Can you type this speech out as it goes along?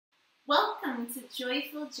Welcome to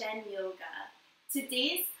Joyful Jen Yoga.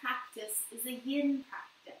 Today's practice is a yin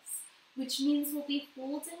practice, which means we'll be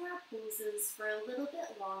holding our poses for a little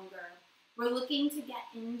bit longer. We're looking to get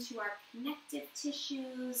into our connective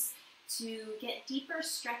tissues, to get deeper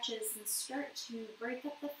stretches and start to break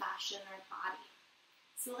up the fascia in our body.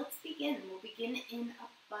 So let's begin. We'll begin in a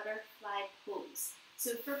butterfly pose.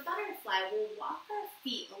 So for butterfly, we'll walk our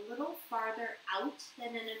feet a little farther out than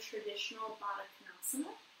in a traditional Baddha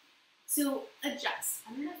Konasana. So adjust.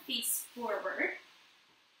 I'm going to face forward.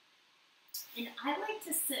 And I like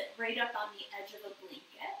to sit right up on the edge of a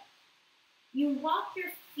blanket. You walk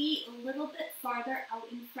your feet a little bit farther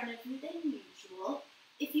out in front of you than usual.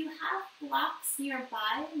 If you have blocks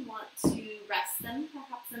nearby and want to rest them,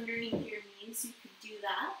 perhaps underneath your knees, you could do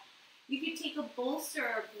that. You could take a bolster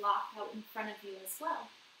or a block out in front of you as well.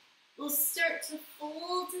 We'll start to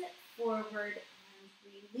fold it forward and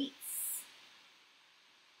release.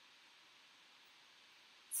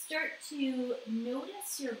 Start to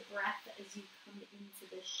notice your breath as you come into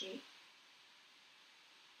the shape.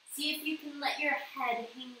 See if you can let your head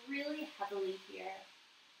hang really heavily here.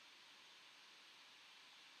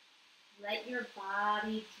 Let your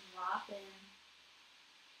body drop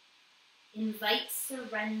in. Invite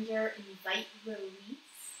surrender, invite release.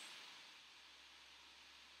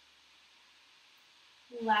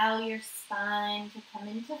 Allow your spine to come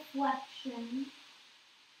into flexion.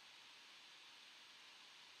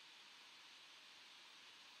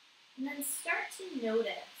 And then start to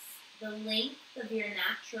notice the length of your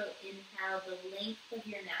natural inhale, the length of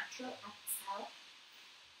your natural exhale.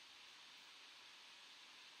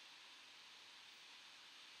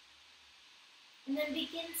 And then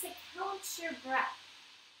begin to count your breath.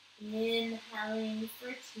 Inhaling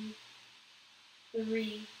for 2,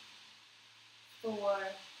 3, 4,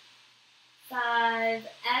 5.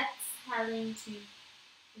 Exhaling 2,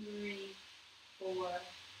 3, 4, 5.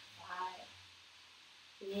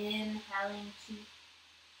 Inhaling 2,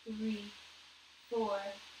 3, 4,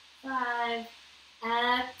 5.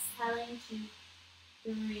 Exhaling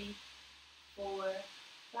 2, 3, 4,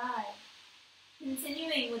 5.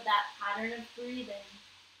 Continuing with that pattern of breathing.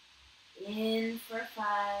 In for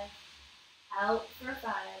 5, out for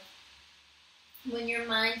 5. When your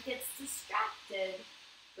mind gets distracted,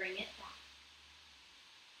 bring it back.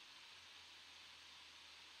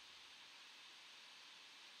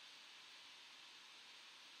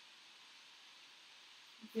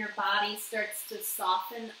 If your body starts to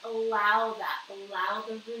soften, allow that. Allow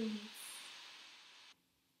the release.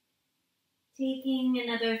 Taking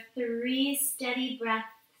another 3 steady breaths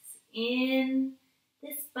in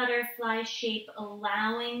this butterfly shape,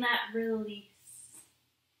 allowing that release.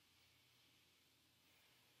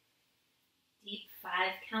 Deep 5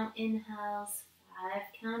 count inhales, 5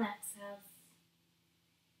 count exhales.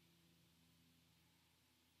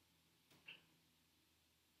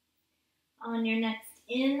 On your next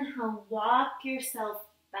inhale, walk yourself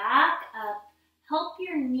back up. Help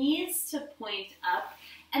your knees to point up.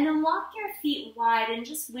 And then walk your feet wide and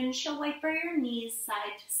just windshield wiper your knees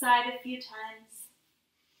side to side a few times.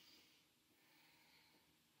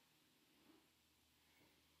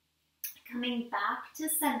 Coming back to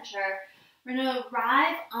center, we're going to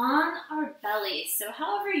arrive on our belly. So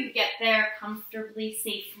however you get there comfortably,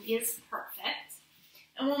 safely is perfect.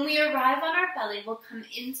 And when we arrive on our belly, we'll come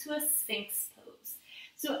into a Sphinx pose.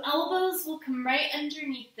 So elbows will come right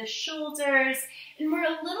underneath the shoulders, and we're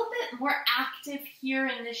a little bit more active here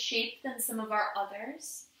in this shape than some of our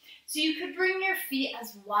others. So you could bring your feet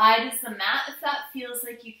as wide as the mat if that feels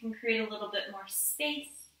like you can create a little bit more space.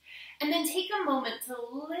 And then take a moment to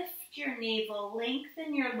lift your navel,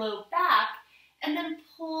 lengthen your low back, and then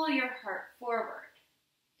pull your heart forward.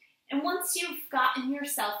 And once you've gotten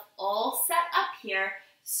yourself all set up here,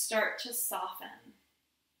 start to soften.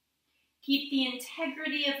 Keep the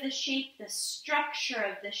integrity of the shape, the structure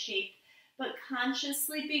of the shape, but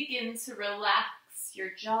consciously begin to relax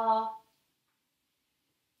your jaw,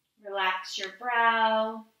 relax your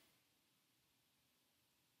brow,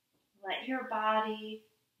 let your body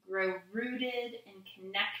grow rooted and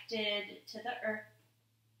connected to the earth.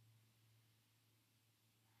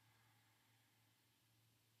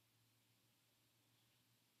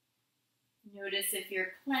 Notice if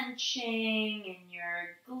you're clenching in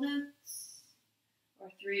your glutes or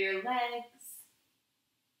through your legs.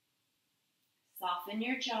 Soften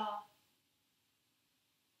your jaw.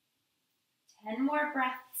 10 more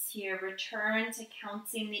breaths here. Return to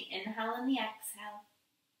counting the inhale and the exhale.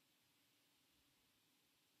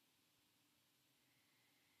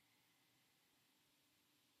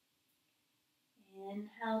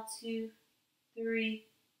 Inhale 2, 3,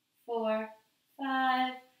 4,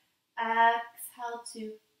 5.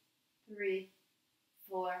 2, 3,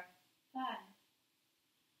 4, 5.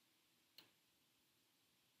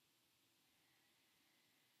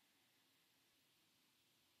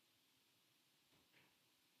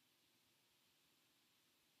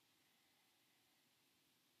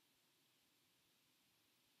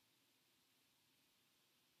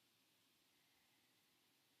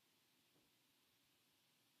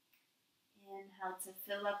 Inhale to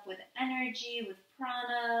fill up with energy, with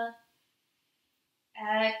prana.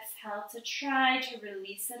 Exhale to try to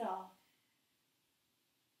release it all.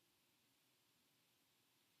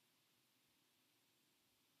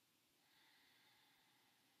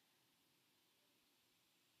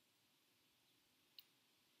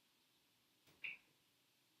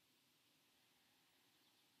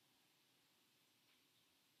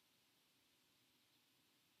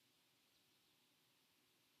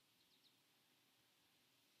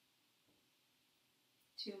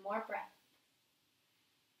 Two more breaths.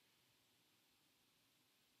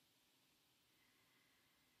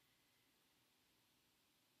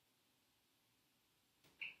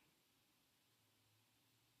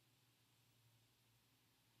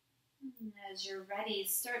 As you're ready,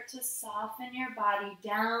 start to soften your body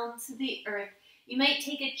down to the earth. You might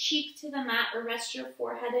take a cheek to the mat or rest your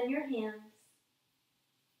forehead in your hands.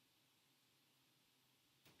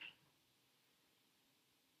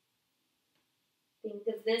 Think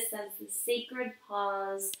of this as the sacred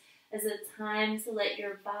pause, as a time to let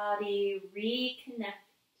your body reconnect,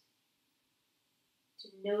 to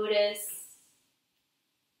notice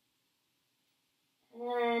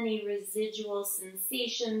any residual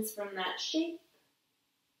sensations from that shape.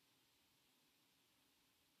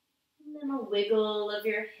 And then a wiggle of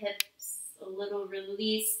your hips, a little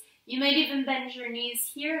release. You might even bend your knees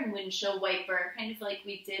here in windshield wiper, kind of like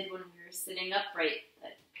we did when we were sitting upright,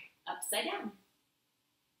 but upside down.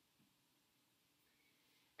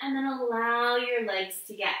 And then allow your legs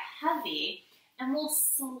to get heavy, and we'll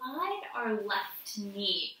slide our left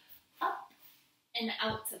knee up and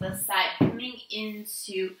out to the side, coming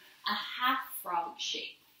into a half frog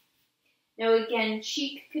shape. Now again,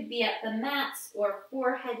 cheek could be at the mat or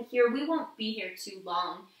forehead here. We won't be here too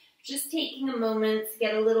long. Just taking a moment to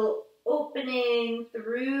get a little opening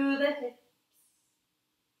through the hips.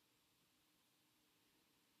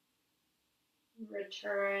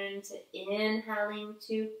 Return to inhaling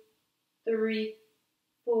 2, 3,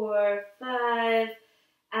 4, 5.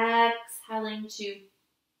 Exhaling 2,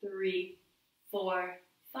 3, 4,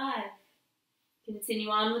 5. Continue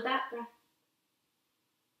on with that breath.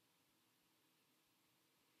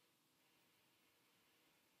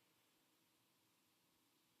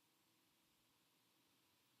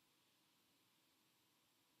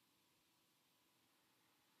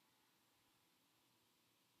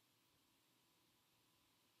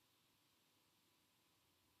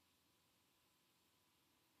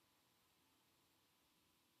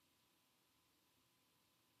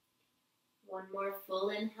 One more full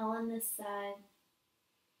inhale on this side.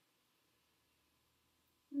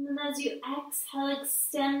 And then as you exhale,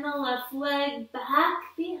 extend the left leg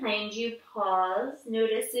back behind you. Pause.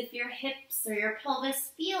 Notice if your hips or your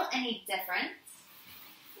pelvis feel any different.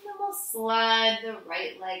 And then we'll slide the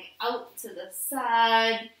right leg out to the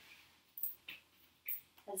side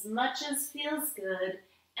as much as feels good.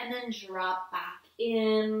 And then drop back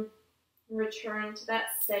in. Return to that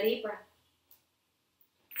steady breath.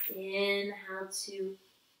 Inhale 2,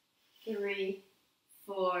 3,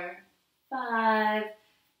 4, 5.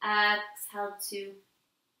 Exhale 2,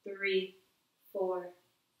 3, 4,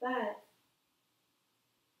 5.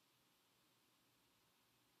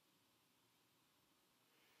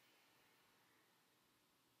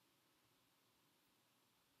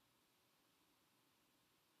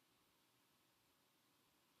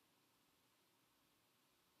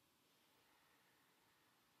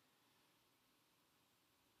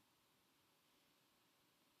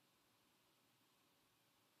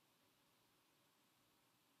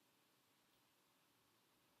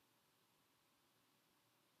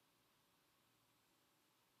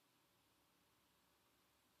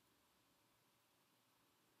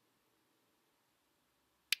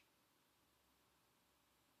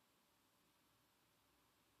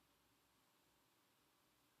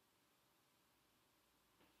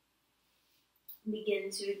 Begin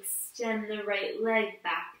to extend the right leg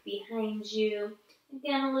back behind you.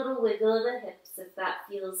 Again, a little wiggle of the hips if that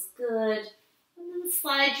feels good. And then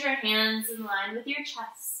slide your hands in line with your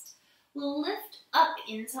chest. We'll lift up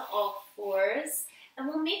into all fours and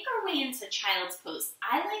we'll make our way into child's pose.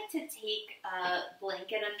 I like to take a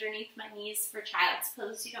blanket underneath my knees for child's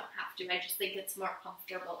pose. You don't have to. I just think it's more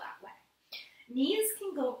comfortable that way. Knees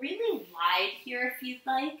can go really wide here if you'd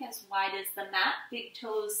like, as wide as the mat, big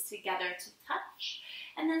toes together to touch.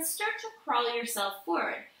 And then start to crawl yourself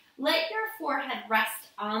forward. Let your forehead rest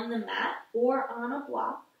on the mat or on a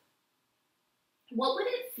block. What would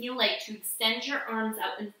it feel like to extend your arms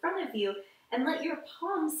out in front of you and let your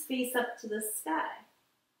palms face up to the sky?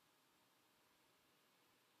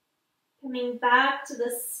 Coming back to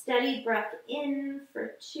the steady breath in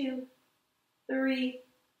for 2, 3,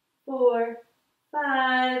 4,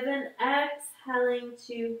 5, and exhaling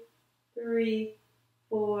 2, 3,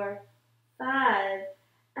 4, 5.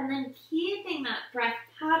 And then keeping that breath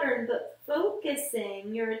pattern, but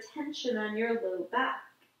focusing your attention on your low back.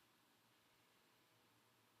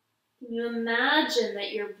 Can you imagine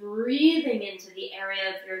that you're breathing into the area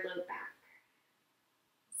of your low back?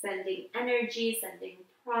 Sending energy, sending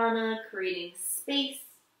prana, creating space.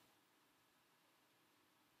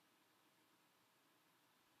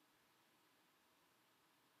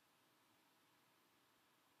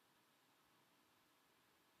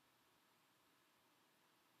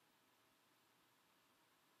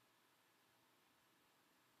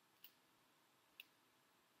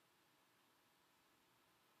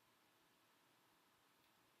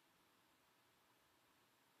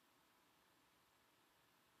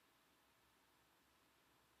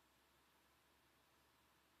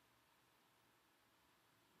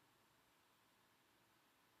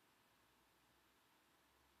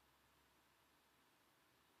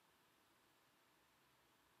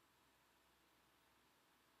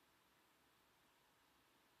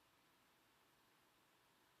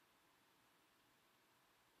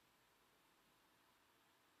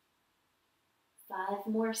 Five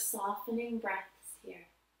more softening breaths here.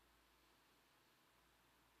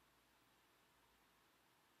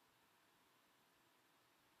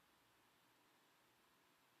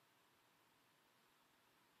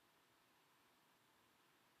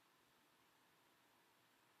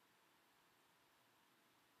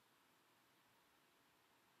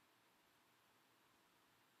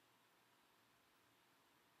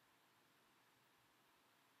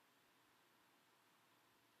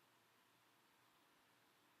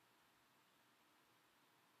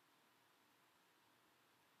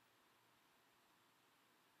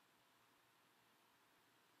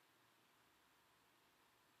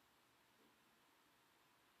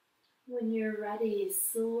 When you're ready,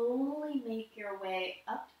 slowly make your way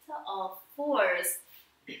up to all fours.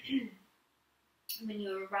 When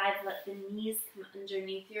you arrive, let the knees come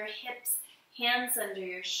underneath your hips, hands under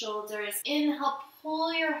your shoulders. Inhale,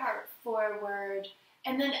 pull your heart forward,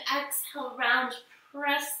 and then exhale, round,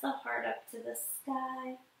 press the heart up to the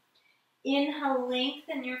sky. Inhale,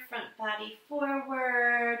 lengthen your front body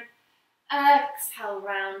forward. Exhale,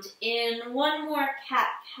 round in. One more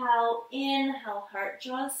cat-cow. Inhale, heart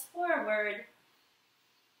draws forward.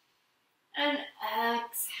 And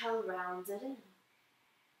exhale, round it in.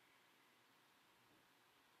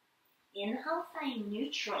 Inhale, find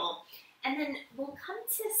neutral. And then we'll come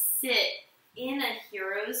to sit in a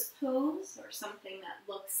hero's pose or something that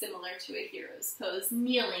looks similar to a hero's pose,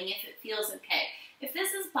 kneeling if it feels okay. If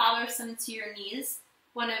this is bothersome to your knees,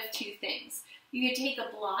 one of two things. You could take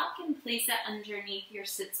a block and place it underneath your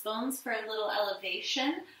sits bones for a little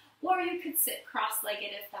elevation, or you could sit cross-legged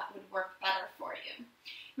if that would work better for you.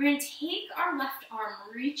 We're going to take our left arm,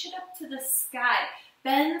 reach it up to the sky,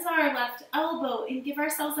 bend our left elbow, and give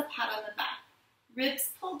ourselves a pat on the back.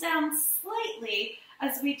 Ribs pull down slightly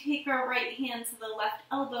as we take our right hand to the left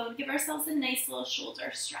elbow and give ourselves a nice little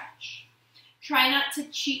shoulder stretch. Try not to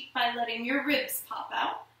cheat by letting your ribs pop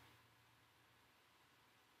out.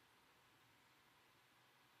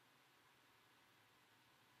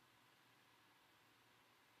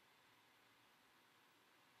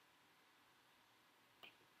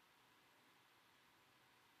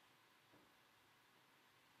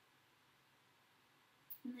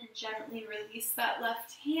 And then gently release that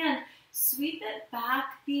left hand. Sweep it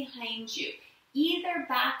back behind you. Either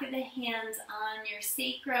back of the hands on your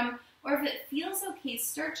sacrum, or if it feels okay,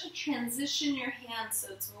 start to transition your hand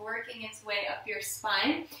so it's working its way up your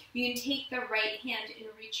spine. You can take the right hand and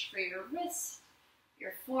reach for your wrist,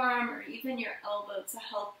 your forearm, or even your elbow to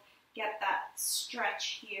help get that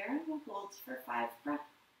stretch here. We'll hold for 5 breaths.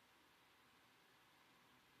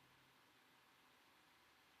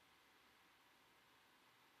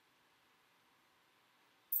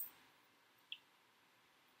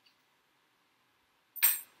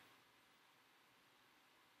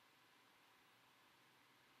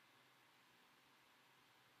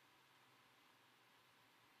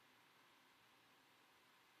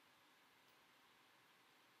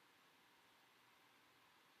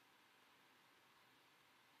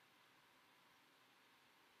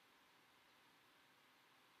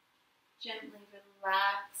 Gently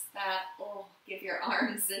relax that. Oh, give your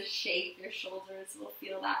arms a shake. Your shoulders will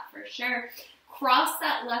feel that for sure. Cross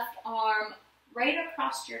that left arm right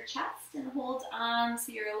across your chest and hold on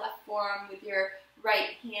to your left forearm with your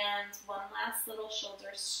right hand. One last little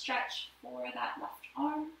shoulder stretch for that left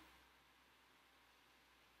arm.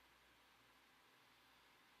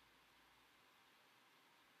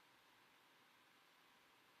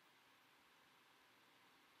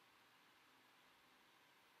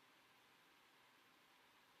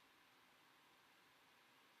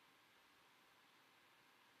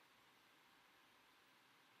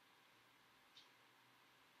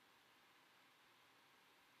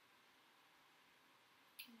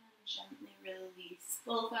 'And gently release.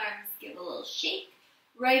 Both arms give a little shake.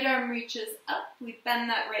 Right arm reaches up. We bend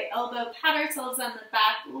that right elbow, pat ourselves on the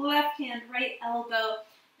back. Left hand, right elbow.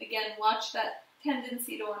 Again, watch that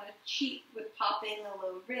tendency to want to cheat with popping the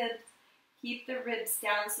low ribs. Keep the ribs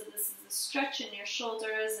down so this is a stretch in your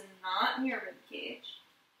shoulders and not in your rib cage.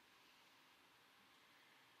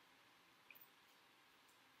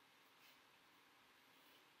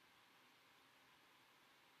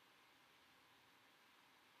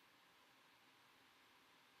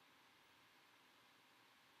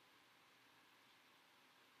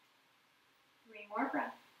 Three more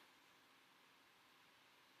breaths.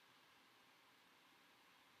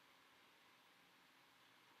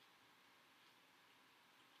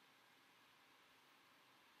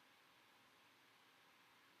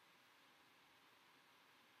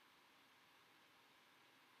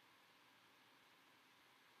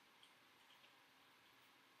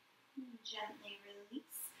 Gently release.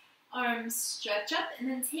 Arms stretch up and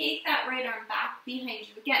then take that right arm back behind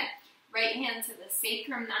you again. Right hand to the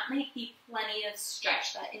sacrum. That might be plenty of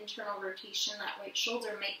stretch. That internal rotation, that right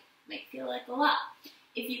shoulder might feel like a lot.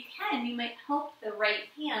 If you can, you might help the right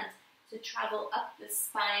hand to travel up the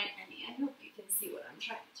spine. I hope you can see what I'm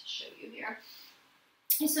trying to show you here.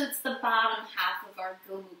 So it's the bottom half of our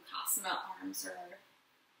Gomukhasana arms, or our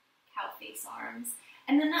cow face arms.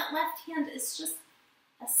 And then that left hand is just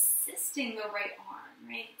assisting the right arm,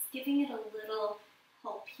 right? It's giving it a little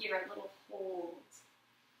help here, a little hold.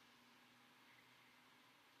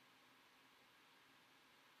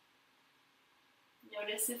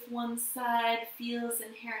 Notice if one side feels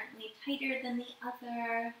inherently tighter than the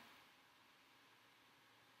other.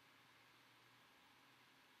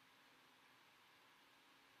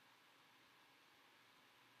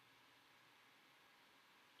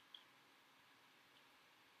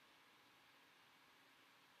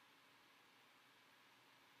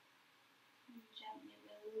 Gently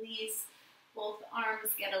release. Both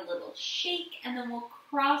arms get a little shake, and then we'll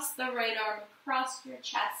cross the right arm across your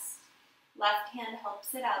chest. Left hand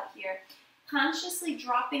helps it out here. Consciously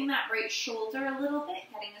dropping that right shoulder a little bit,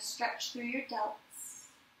 getting a stretch through your delts.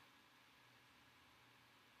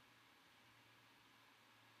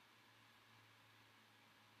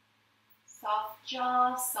 Soft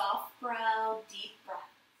jaw, soft brow, deep breath.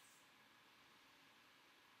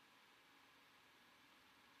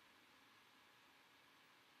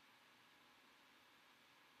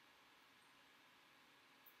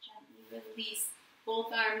 Release.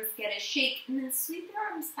 Both arms get a shake, and then sweep your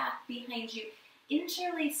arms back behind you.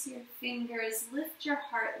 Interlace your fingers, lift your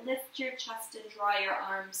heart, lift your chest, and draw your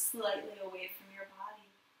arms slightly away from your body.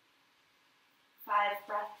 5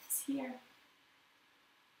 breaths here.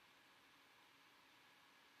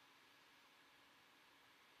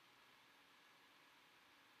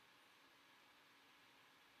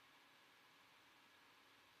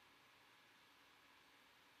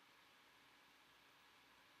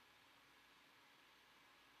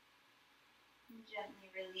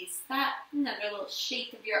 Gently release that. Another little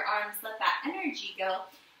shake of your arms, let that energy go.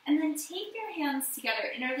 And then take your hands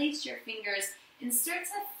together, interlace your fingers, and start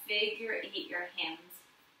to figure 8 your hands.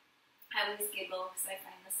 I always giggle because I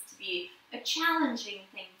find this to be a challenging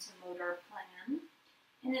thing to motor plan.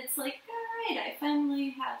 And it's like, all right, I finally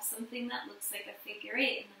have something that looks like a figure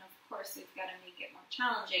 8, and then of course we've got to make it more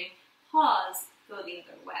challenging. Pause, go the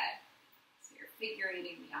other way. So you're figure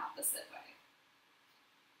 8ing the opposite way.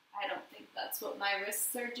 I don't think that's what my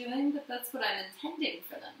wrists are doing, but that's what I'm intending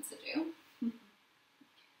for them to do.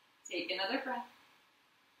 Take another breath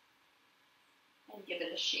and give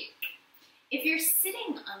it a shake. If you're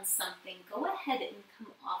sitting on something, go ahead and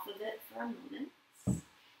come off of it for a moment.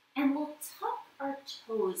 And we'll tuck our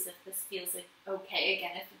toes if this feels like okay.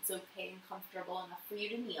 Again, if it's okay and comfortable enough for you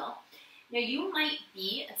to kneel. Now you might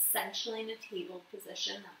be essentially in a table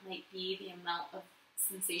position. That might be the amount of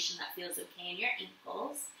sensation that feels okay in your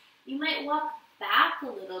ankles. You might walk back a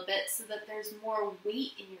little bit so that there's more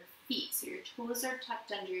weight in your feet. So your toes are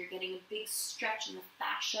tucked under. You're getting a big stretch in the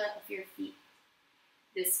fascia of your feet.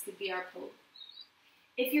 This could be our pose.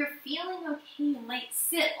 If you're feeling okay, you might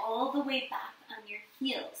sit all the way back on your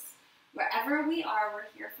heels. Wherever we are, we're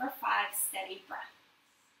here for 5 steady breaths.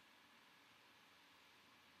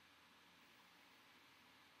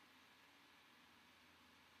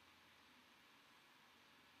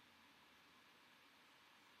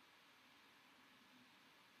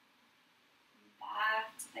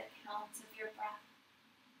 Back to the count of your breath.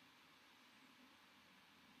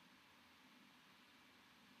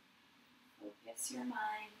 Focus your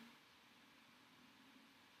mind.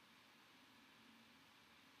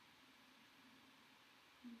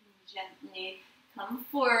 Gently come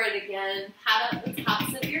forward again. Pat up the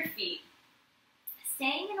tops of your feet.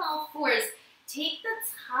 Staying in all fours, take the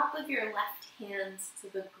top of your left hand to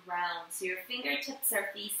the ground. So your fingertips are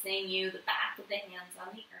facing you, the back of the hands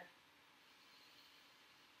on the earth.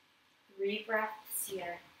 3 breaths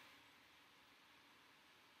here.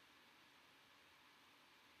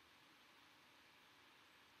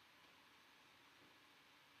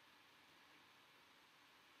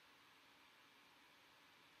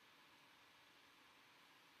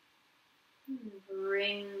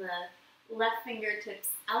 Bring the left fingertips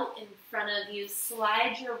out in front of you.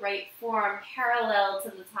 Slide your right forearm parallel to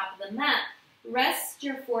the top of the mat. Rest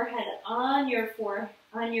your forehead on your forearm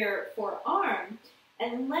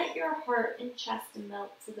and let your heart and chest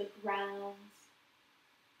melt to the ground.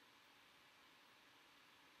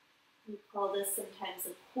 We call this sometimes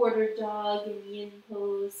a quarter dog in yin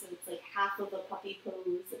pose, so it's like half of a puppy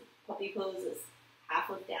pose, and puppy pose is half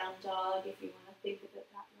of down dog if you want to think of it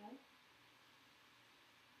that way.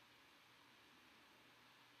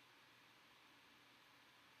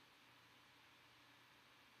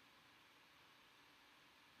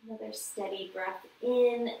 Another steady breath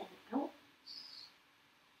in and out.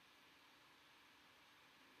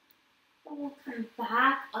 Then we'll come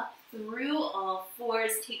back up through all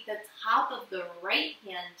fours. Take the top of the right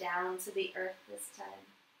hand down to the earth this time.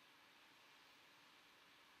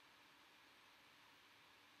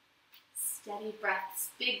 Steady breaths,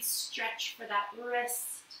 big stretch for that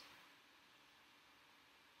wrist.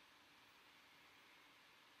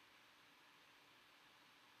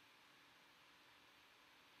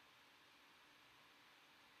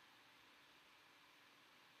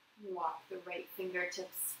 Walk the right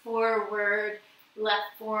fingertips forward,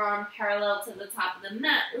 left forearm parallel to the top of the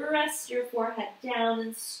mat. Rest your forehead down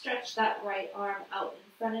and stretch that right arm out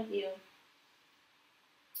in front of you.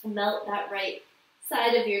 Melt that right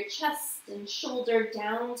side of your chest and shoulder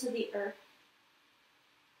down to the earth.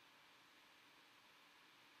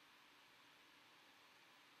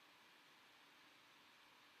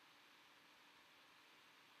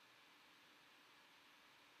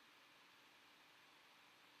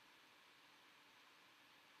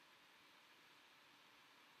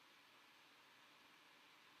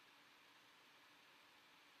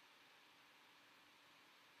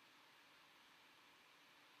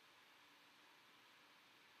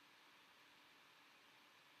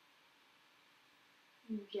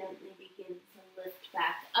 And gently begin to lift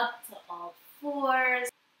back up to all fours.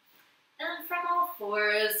 And from all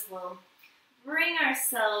fours, we'll bring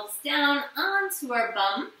ourselves down onto our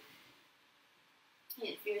bum.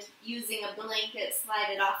 If you're using a blanket,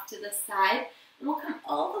 slide it off to the side. And we'll come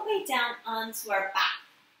all the way down onto our back.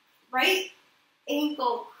 Right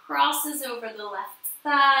ankle crosses over the left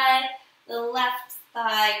thigh. The left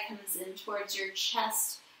thigh comes in towards your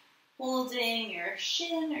chest, holding your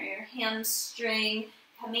shin or your hamstring,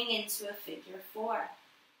 coming into a figure 4.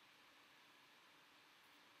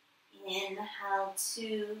 Inhale,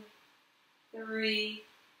 2, 3,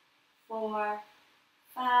 4,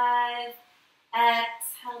 5.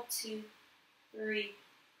 Exhale, 2, 3,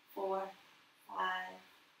 4, 5.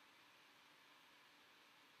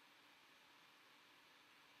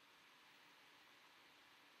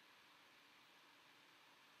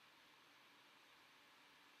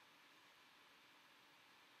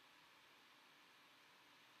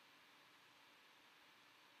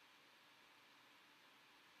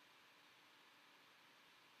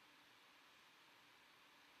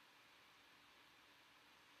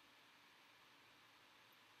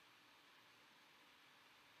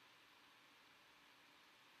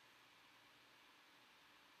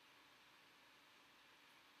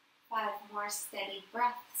 Five more steady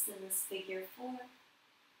breaths in this figure 4.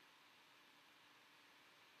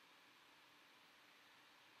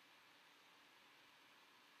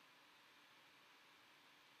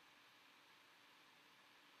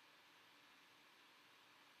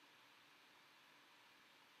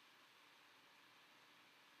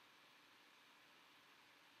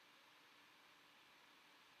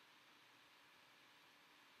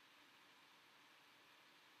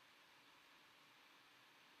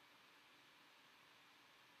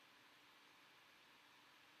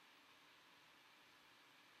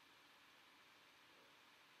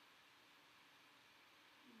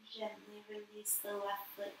 Gently release the left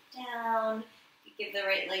foot down. You give the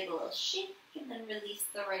right leg a little shake and then release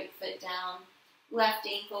the right foot down. Left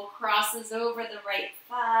ankle crosses over the right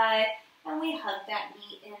thigh and we hug that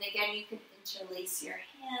knee in. Again, you can interlace your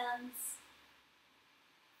hands.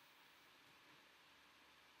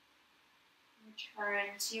 Return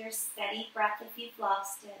to your steady breath if you've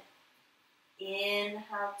lost it.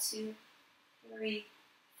 Inhale, 2, 3,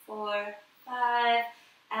 4, 5.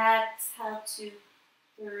 Exhale, 2,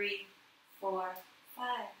 3, 4, 5.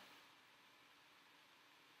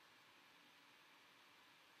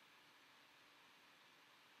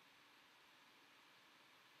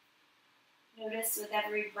 Notice with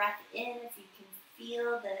every breath in if you can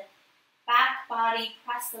feel the back body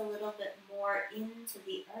press a little bit more into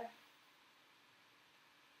the earth.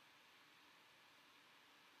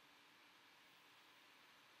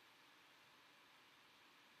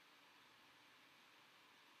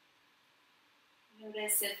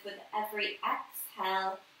 Notice if with every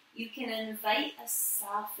exhale, you can invite a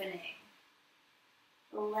softening,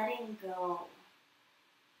 a letting go,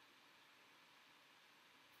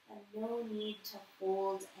 and no need to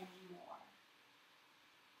hold anymore.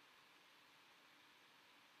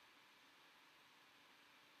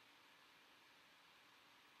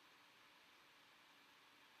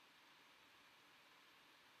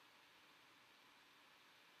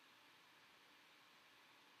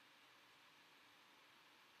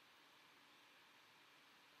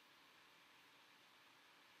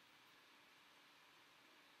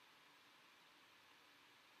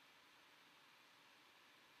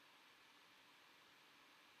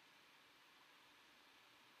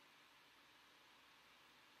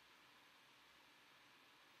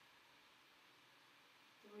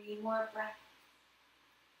 Three more breaths.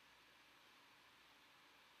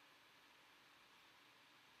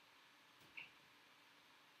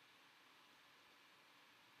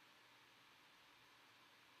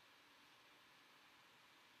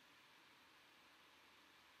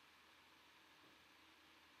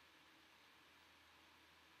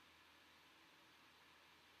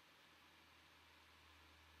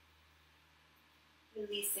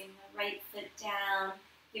 Releasing the right foot down,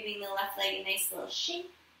 giving the left leg a nice little shake,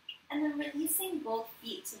 and then releasing both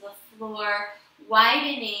feet to the floor,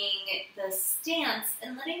 widening the stance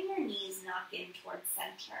and letting your knees knock in towards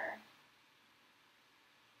center.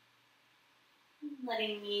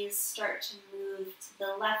 Letting knees start to move to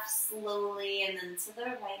the left slowly and then to the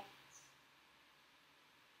right.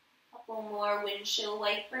 A couple more windshield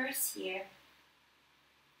wipers here.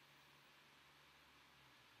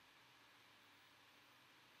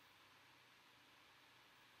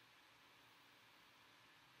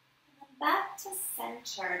 Back to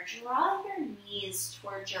center, draw your knees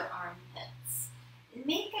towards your armpits. And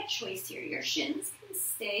make a choice here. Your shins can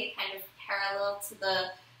stay kind of parallel to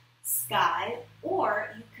the sky, or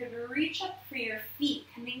you could reach up for your feet,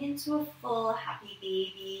 coming into a full happy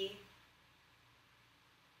baby.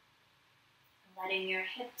 Letting your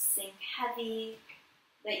hips sink heavy,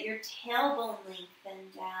 let your tailbone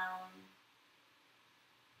lengthen down.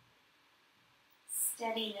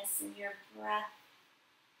 Steadiness in your breath.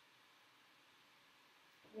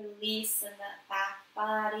 Release in that back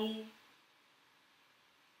body.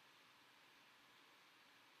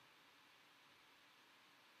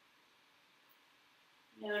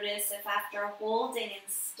 Notice if after holding in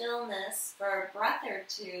stillness for a breath or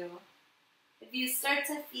two, if you start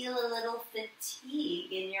to feel a little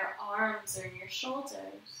fatigue in your arms or in your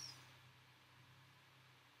shoulders.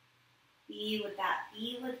 Be with that.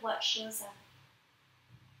 Be with what shows up.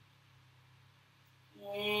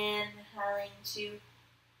 Inhaling 2,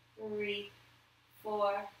 3,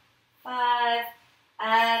 4, 5.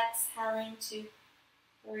 Exhaling 2,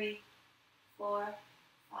 3, 4,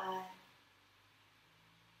 5.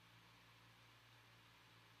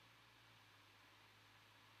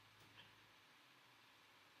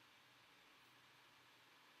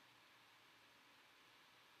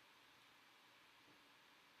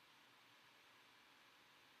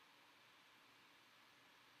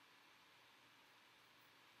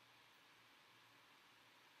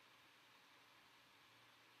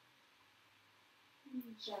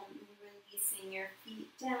 Gently releasing your feet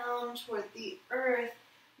down toward the earth,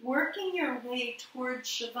 working your way towards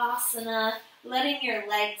Shavasana, letting your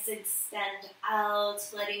legs extend out,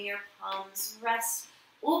 letting your palms rest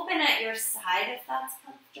open at your side if that's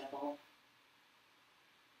comfortable.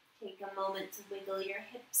 Take a moment to wiggle your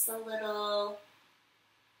hips a little.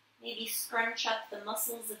 Maybe scrunch up the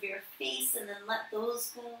muscles of your face and then let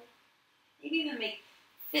those go. Maybe even make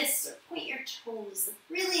fists or point your toes.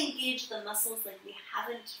 Really engage the muscles like we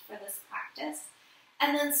haven't for this practice.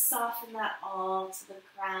 And then soften that all to the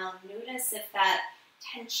ground. Notice if that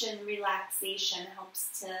tension, relaxation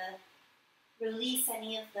helps to release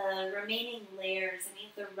any of the remaining layers, any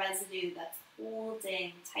of the residue that's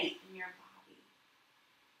holding tight in your body.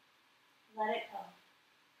 Let it go.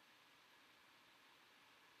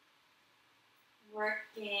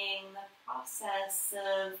 Working the process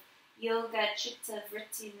of Yoga Chitta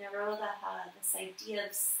Vritti Nirodha, this idea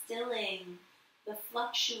of stilling the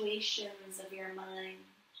fluctuations of your mind.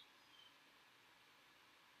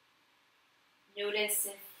 Notice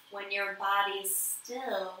if when your body's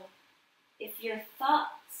still, if your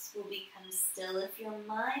thoughts will become still, if your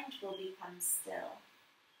mind will become still.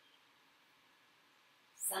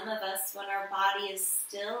 Some of us, when our body is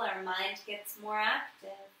still, our mind gets more active.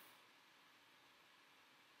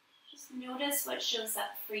 Just notice what shows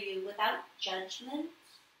up for you without judgment,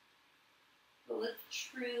 but with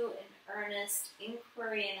true and earnest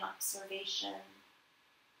inquiry and observation.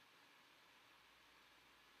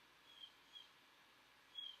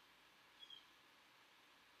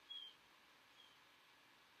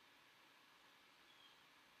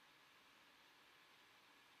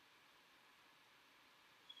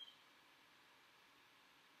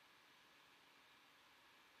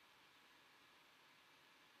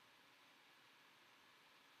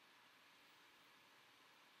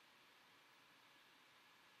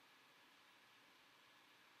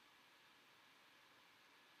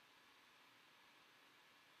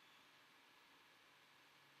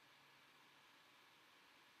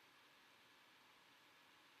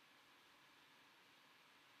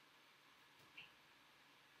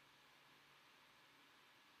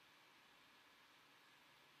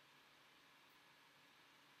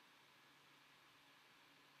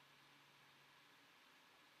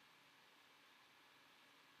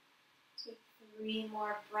 Take 3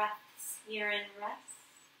 more breaths here and rest.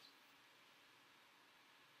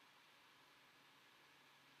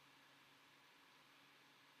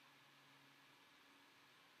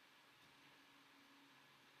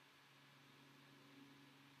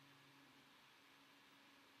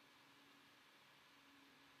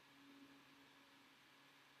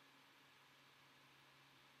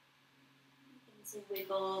 Begin to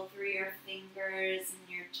wiggle through your fingers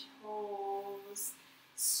and your toes.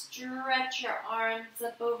 Stretch your arms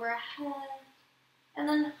up overhead, and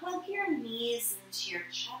then hug your knees into your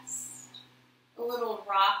chest. A little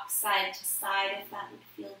rock side to side if that would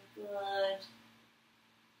feel good.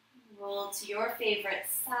 Roll to your favorite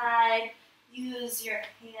side. Use your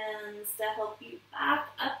hands to help you back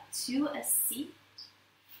up to a seat.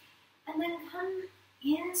 And then come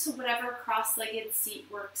into whatever cross-legged seat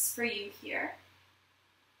works for you here.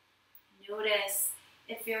 Notice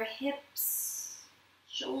if your hips,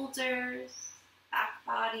 shoulders, back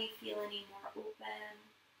body feel any more open.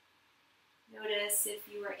 Notice if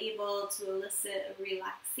you were able to elicit a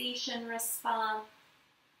relaxation response.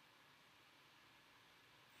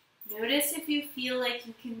 Notice if you feel like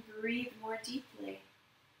you can breathe more deeply.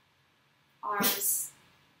 Arms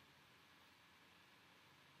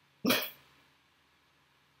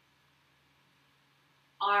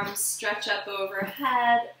stretch up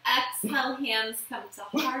overhead. Exhale, hands come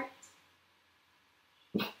to heart.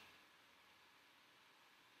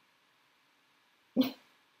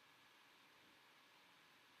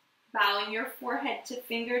 Bowing your forehead to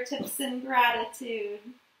fingertips in gratitude.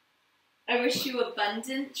 I wish you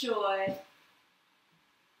abundant joy.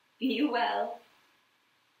 Be well.